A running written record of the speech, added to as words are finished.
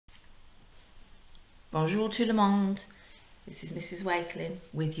Bonjour tout le monde. This is Mrs. Wakelin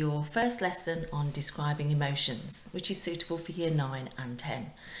with your first lesson on describing emotions, which is suitable for year 9 and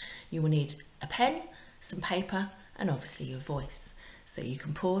 10. You will need a pen, some paper, and obviously your voice. So you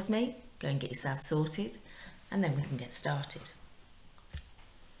can pause me, go and get yourself sorted, and then we can get started.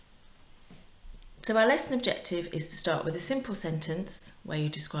 So our lesson objective is to start with a simple sentence where you're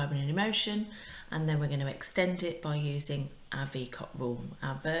describing an emotion, and then we're going to extend it by using our VCOT rule.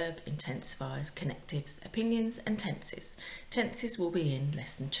 Our verb, intensifiers, connectives, opinions and tenses. Tenses will be in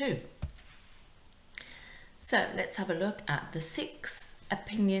lesson 2. So let's have a look at the 6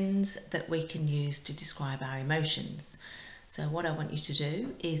 opinions that we can use to describe our emotions. So what I want you to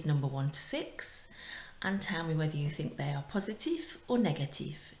do is number 1 to 6 and tell me whether you think they are positive or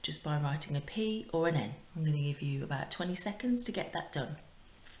negative just by writing a P or an N. I'm going to give you about 20 seconds to get that done.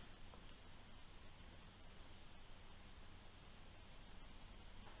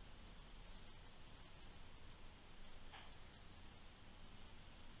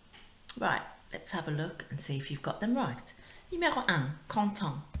 Right, let's have a look and see if you've got them right. Numéro 1,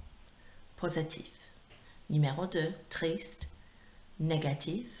 content, positif. Numéro 2, triste,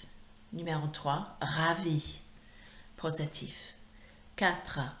 négatif. Numéro 3, ravi, positif.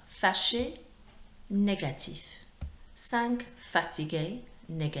 4, fâché, négatif. 5, fatigué,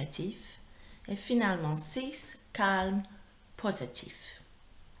 négatif. Et finalement 6, calme, positif.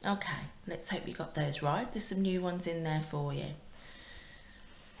 Okay, let's hope you got those right. There's some new ones in there for you.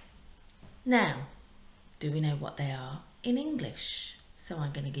 Now, do we know what they are in English? So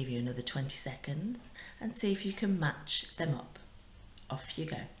I'm going to give you another 20 seconds and see if you can match them up. Off you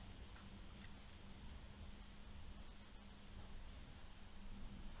go.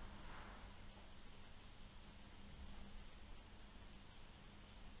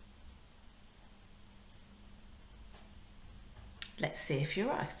 Let's see if you're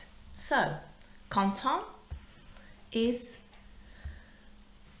right. So, content is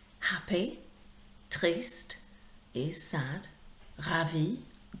happy, triste is sad, ravi,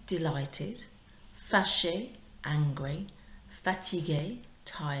 delighted, fâché, angry, fatigué,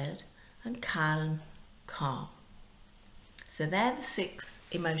 tired, and calme, calm. So they're the 6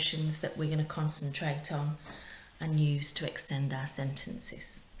 emotions that we're going to concentrate on and use to extend our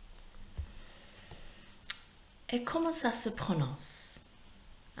sentences. Et comment ça se prononce?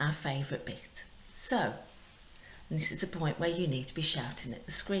 Our favourite bit. So, and this is the point where you need to be shouting at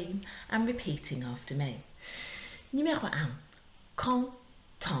the screen and repeating after me. Numéro 1,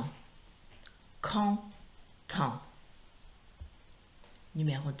 content, content.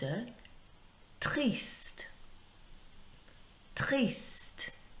 Numéro 2, triste,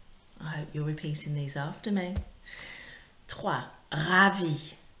 triste. I hope you're repeating these after me. 3, ravi,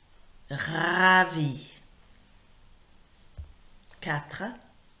 ravi. 4,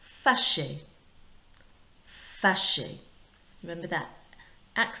 fâché, fâché. Remember that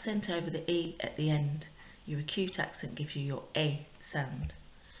accent over the E at the end. Your acute accent gives you your A sound.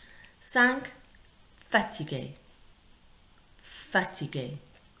 5, fatigué, fatigué.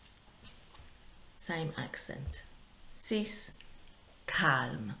 Same accent. 6,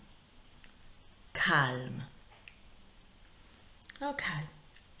 calme, calme. Okay.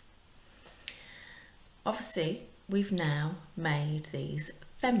 Obviously, we've now made these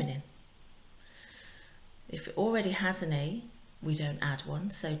feminine. If it already has an E, we don't add one.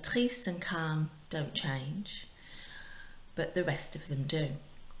 So triste and calm don't change, but the rest of them do.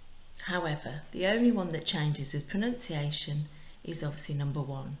 However, the only one that changes with pronunciation is obviously number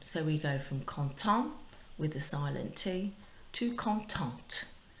 1. So we go from content with the silent T to contente.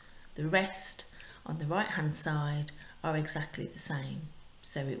 The rest on the right hand side are exactly the same.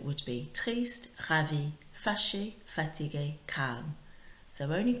 So it would be triste, ravi, fâché, fatigué, calme.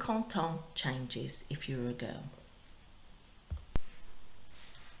 So only content changes if you're a girl.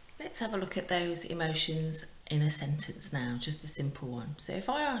 Let's have a look at those emotions in a sentence now, just a simple one. So if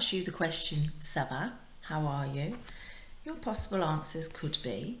I ask you the question, ça va, how are you? Your possible answers could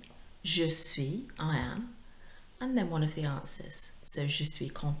be, je suis, I am, and then one of the answers. So je suis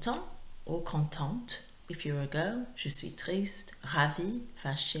content or contente if you're a girl, je suis triste, ravi,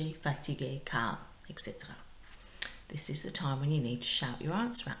 fâché, fatigué, calme, etc. This is the time when you need to shout your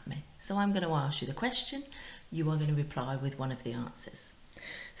answer at me. So I'm going to ask you the question, you are going to reply with one of the answers.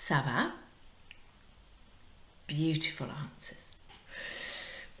 Ça va? Beautiful answers.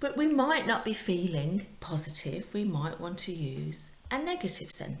 But we might not be feeling positive, we might want to use a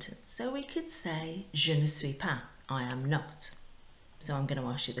negative sentence. So we could say, je ne suis pas, I am not. So I'm going to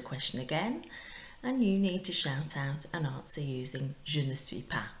ask you the question again, and you need to shout out an answer using je ne suis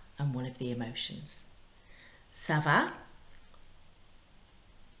pas and one of the emotions. Ça va?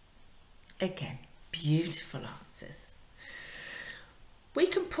 Again, Beautiful answers. We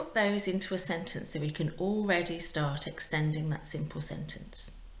can put those into a sentence so we can already start extending that simple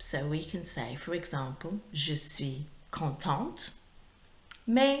sentence. So we can say, for example, je suis contente,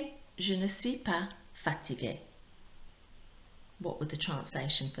 mais je ne suis pas fatiguée. What would the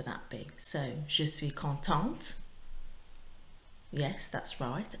translation for that be? So, je suis contente. Yes, that's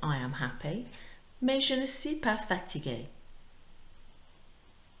right, I am happy. Mais je ne suis pas fatiguée.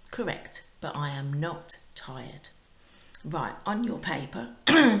 Correct, but I am not tired. Right, on your paper,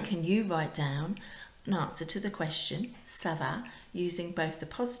 can you write down an answer to the question, ça va, using both the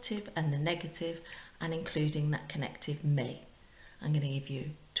positive and the negative and including that connective mais. I'm going to give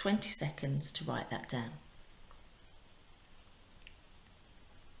you 20 seconds to write that down.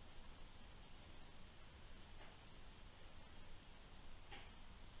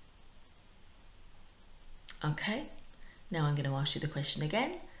 Okay, now I'm going to ask you the question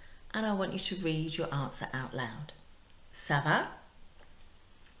again and I want you to read your answer out loud. Ça va?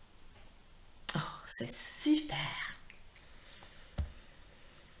 Oh, c'est super!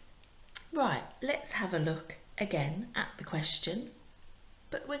 Right, let's have a look again at the question,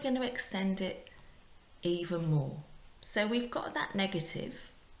 but we're going to extend it even more. So we've got that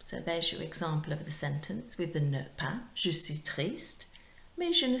negative, so there's your example of the sentence with the ne pas. Je suis triste,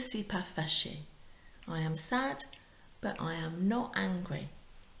 mais je ne suis pas fâché. I am sad, but I am not angry.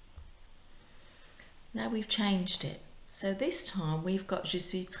 Now we've changed it. So this time we've got je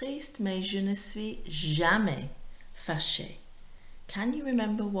suis triste, mais je ne suis jamais fâché. Can you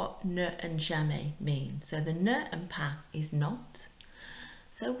remember what ne and jamais mean? So the ne and pas is not.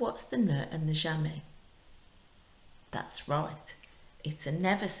 So what's the ne and the jamais? That's right. It's a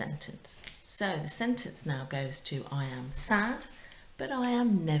never sentence. So the sentence now goes to I am sad, but I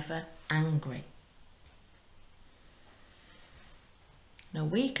am never angry. Now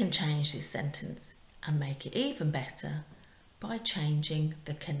we can change this sentence and make it even better by changing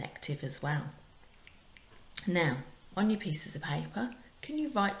the connective as well. Now, on your pieces of paper, can you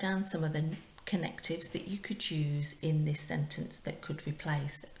write down some of the connectives that you could use in this sentence that could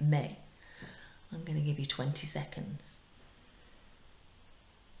replace mais? I'm going to give you 20 seconds.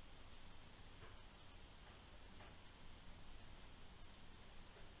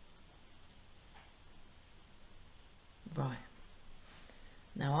 Right.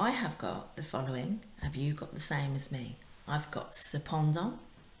 Now I have got the following. Have you got the same as me? I've got cependant,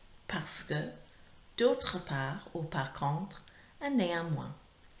 parce que, d'autre part or par contre, and néanmoins.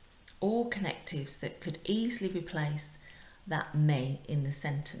 All connectives that could easily replace that mais in the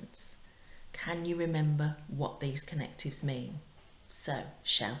sentence. Can you remember what these connectives mean? So,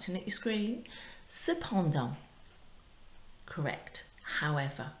 shouting at your screen, cependant. Correct.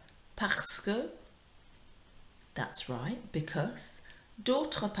 However, parce que, that's right, because.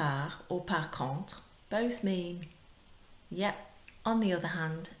 D'autre part or par contre both mean yep, on the other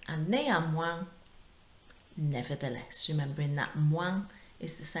hand, and néanmoins, nevertheless. Remembering that moins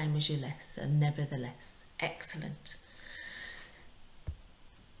is the same as your less, so nevertheless. Excellent.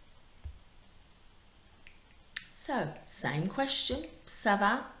 So, same question, ça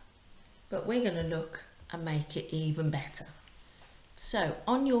va, but we're going to look and make it even better. So,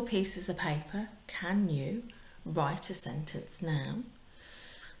 on your pieces of paper, can you write a sentence now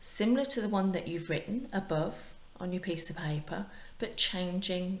similar to the one that you've written above on your piece of paper, but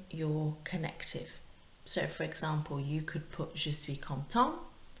changing your connective? So for example, you could put je suis content,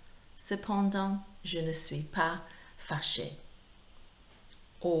 cependant je ne suis pas fâché.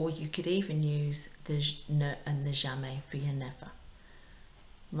 Or you could even use the ne and the jamais for your never.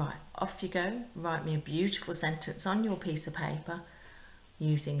 Right, off you go. Write me a beautiful sentence on your piece of paper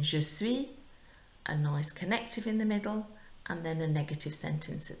using je suis, a nice connective in the middle, and then a negative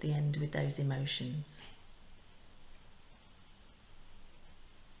sentence at the end with those emotions.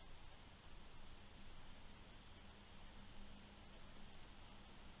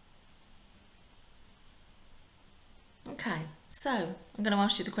 Okay, so I'm going to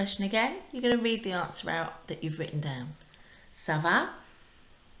ask you the question again. You're going to read the answer out that you've written down. Ça va?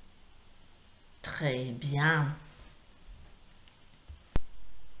 Très bien.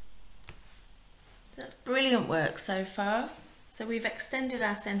 That's brilliant work so far. So we've extended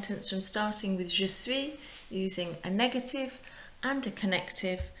our sentence from starting with je suis, using a negative and a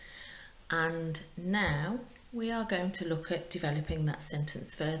connective, and now we are going to look at developing that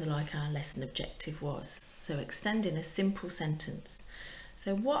sentence further like our lesson objective was. So extending a simple sentence.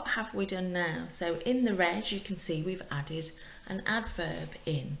 So what have we done now? So in the red you can see we've added an adverb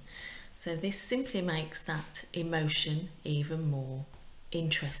in. So this simply makes that emotion even more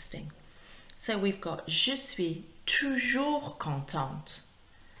interesting. So we've got je suis toujours contente,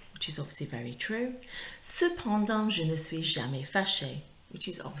 which is obviously very true. Cependant, je ne suis jamais fâché, which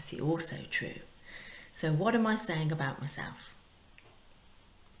is obviously also true. So what am I saying about myself?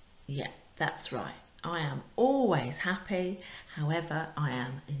 Yeah, that's right. I am always happy, however, I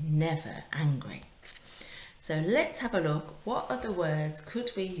am never angry. So let's have a look. What other words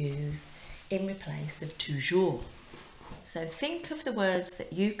could we use in replace of toujours? So think of the words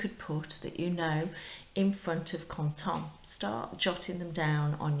that you could put, that you know, in front of content. Start jotting them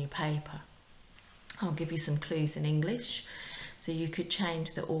down on your paper. I'll give you some clues in English. So you could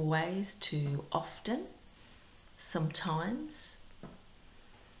change the always to often, sometimes.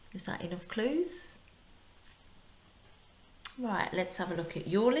 Is that enough clues? Right, let's have a look at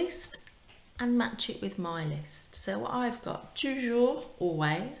your list and match it with my list. So I've got toujours,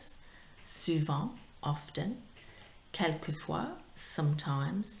 always, souvent, often, quelquefois,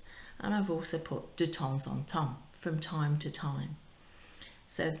 sometimes, and I've also put de temps en temps, from time to time.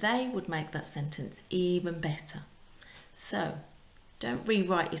 So they would make that sentence even better. So don't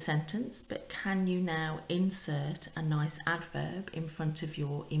rewrite your sentence, but can you now insert a nice adverb in front of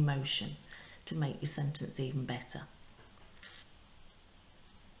your emotion to make your sentence even better?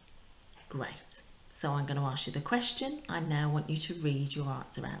 Great. So I'm going to ask you the question. I now want you to read your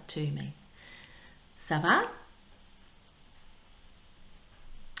answer out to me. Ça va?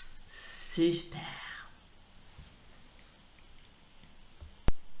 Super.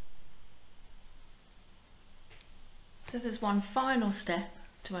 So there's one final step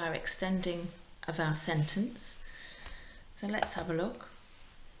to our extending of our sentence. So let's have a look.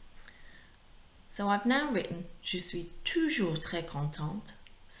 So I've now written, je suis toujours très contente,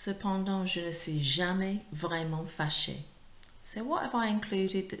 cependant je ne suis jamais vraiment fâchée. So what have I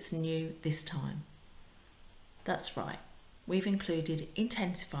included that's new this time? That's right. We've included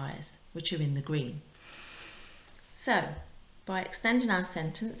intensifiers, which are in the green. So, by extending our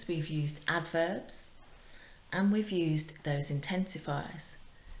sentence, we've used adverbs and we've used those intensifiers.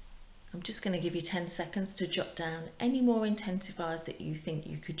 I'm just going to give you 10 seconds to jot down any more intensifiers that you think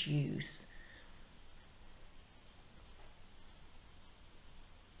you could use.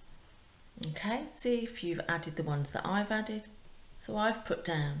 Okay, see if you've added the ones that I've added. So I've put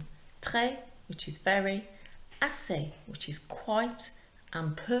down très, which is very, assez, which is quite,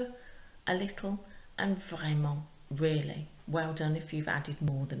 un peu, a little, and vraiment, really. Well done if you've added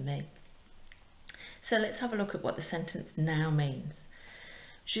more than me. So let's have a look at what the sentence now means.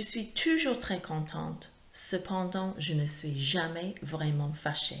 Je suis toujours très contente, cependant je ne suis jamais vraiment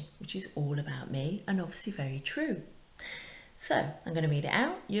fâchée, which is all about me and obviously very true. So I'm going to read it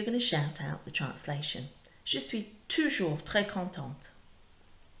out. You're going to shout out the translation. Je suis toujours très contente.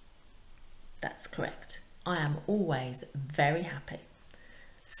 That's correct. I am always very happy.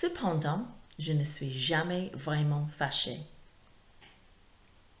 Cependant, je ne suis jamais vraiment fâchée.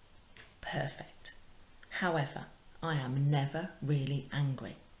 Perfect. However, I am never really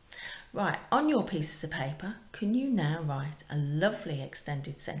angry. Right, on your pieces of paper, can you now write a lovely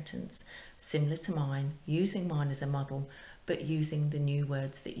extended sentence similar to mine, using mine as a model, but using the new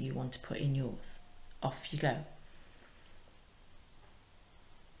words that you want to put in yours? Off you go.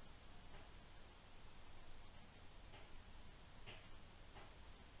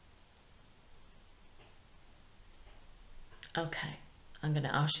 Okay, I'm going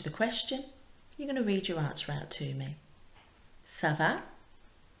to ask you the question. You're going to read your answer out to me. Ça va?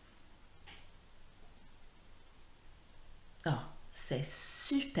 Oh, c'est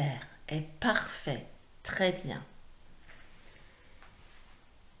super et parfait. Très bien.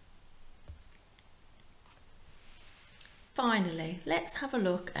 Finally, let's have a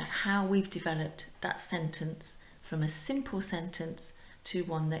look at how we've developed that sentence from a simple sentence to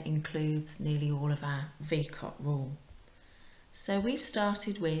one that includes nearly all of our VCOT rule. So we've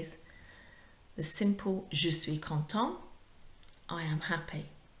started with the simple je suis content, I am happy.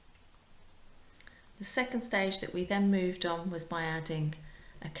 The second stage that we then moved on was by adding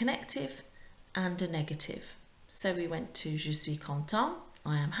a connective and a negative. So we went to je suis content,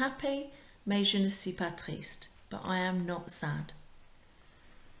 I am happy, mais je ne suis pas triste, but I am not sad.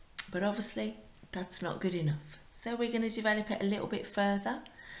 But obviously that's not good enough. So we're going to develop it a little bit further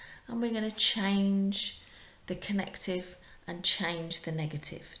and we're going to change the connective and change the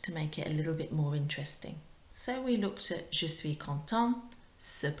negative to make it a little bit more interesting. So we looked at je suis content,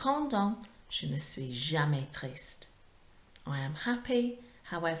 cependant, je ne suis jamais triste. I am happy,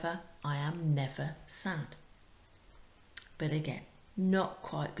 however, I am never sad. But again, not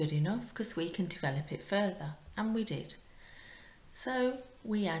quite good enough because we can develop it further, and we did. So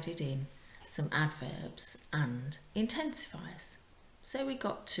we added in some adverbs and intensifiers. So we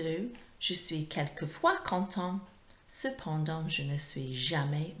got to je suis quelquefois content, Cependant, je ne suis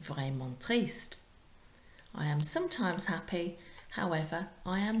jamais vraiment triste. I am sometimes happy, however,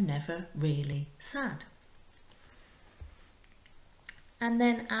 I am never really sad. And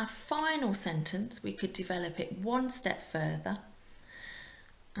then our final sentence, we could develop it one step further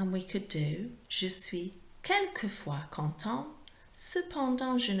and we could do je suis quelquefois content,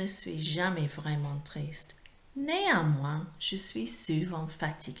 cependant je ne suis jamais vraiment triste. Néanmoins, je suis souvent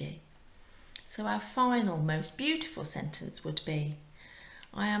fatigué. So our final, most beautiful sentence would be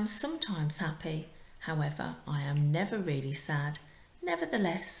I am sometimes happy, however, I am never really sad.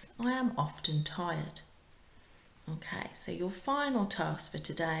 Nevertheless, I am often tired. Okay, so your final task for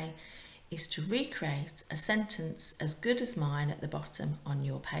today is to recreate a sentence as good as mine at the bottom on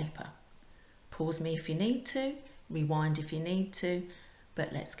your paper. Pause me if you need to, rewind if you need to,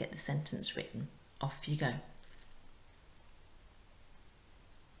 but let's get the sentence written. Off you go.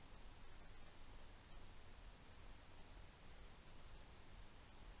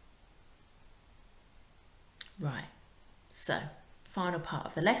 Right, so final part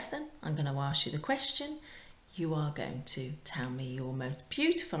of the lesson, I'm going to ask you the question. You are going to tell me your most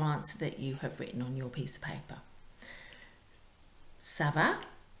beautiful answer that you have written on your piece of paper. Ça va?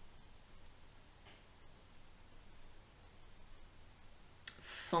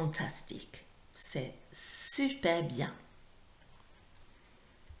 Fantastique. C'est super bien.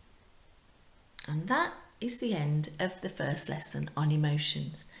 And that is the end of the first lesson on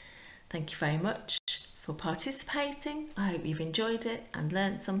emotions. Thank you very much for participating. I hope you've enjoyed it and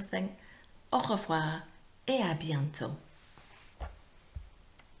learned something. Au revoir et à bientôt.